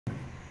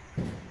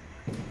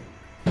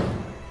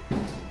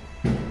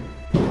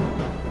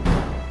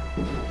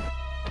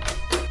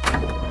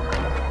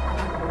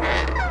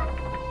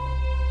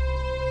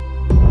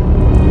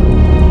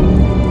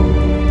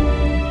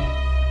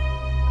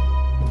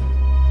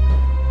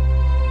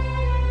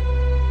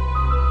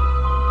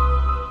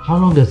How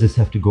long does this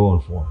have to go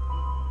on for?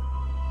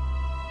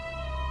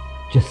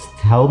 Just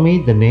tell me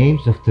the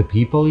names of the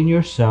people in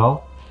your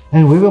cell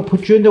and we will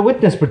put you in the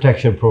witness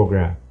protection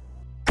program.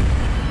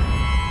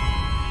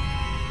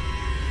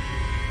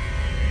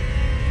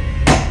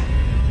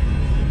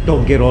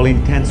 Don't get all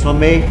intense on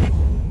me.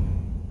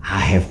 I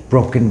have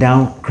broken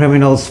down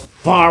criminals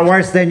far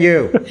worse than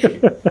you.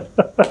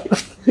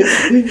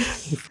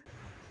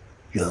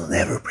 You'll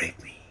never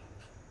break me.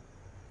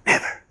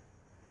 Never.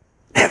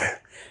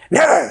 Never.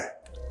 Never!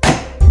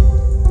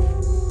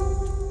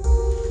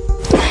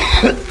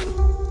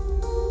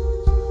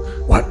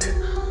 What?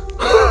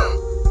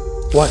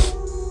 What?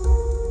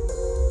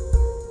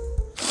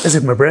 Is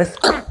it my breath?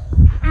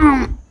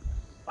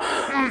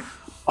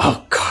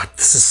 Oh God,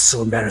 this is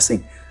so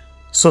embarrassing.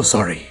 So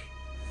sorry.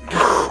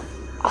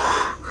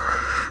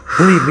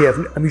 Believe me,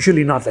 I'm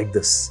usually not like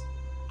this.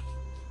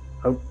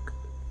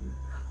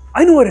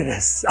 I know what it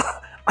is.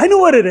 I know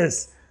what it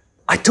is.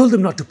 I told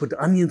them not to put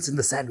onions in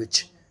the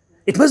sandwich.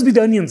 It must be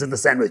the onions in the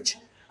sandwich.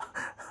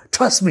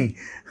 Trust me.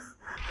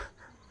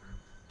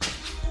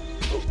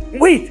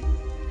 Wait!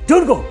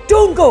 Don't go!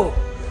 Don't go!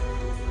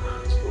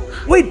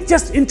 Wait,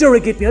 just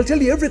interrogate me. I'll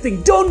tell you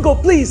everything. Don't go,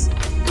 please!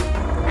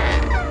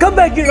 Come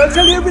back here. I'll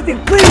tell you everything.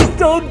 Please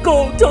don't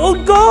go!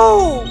 Don't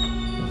go!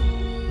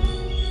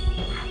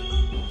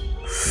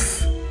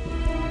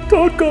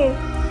 Don't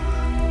go!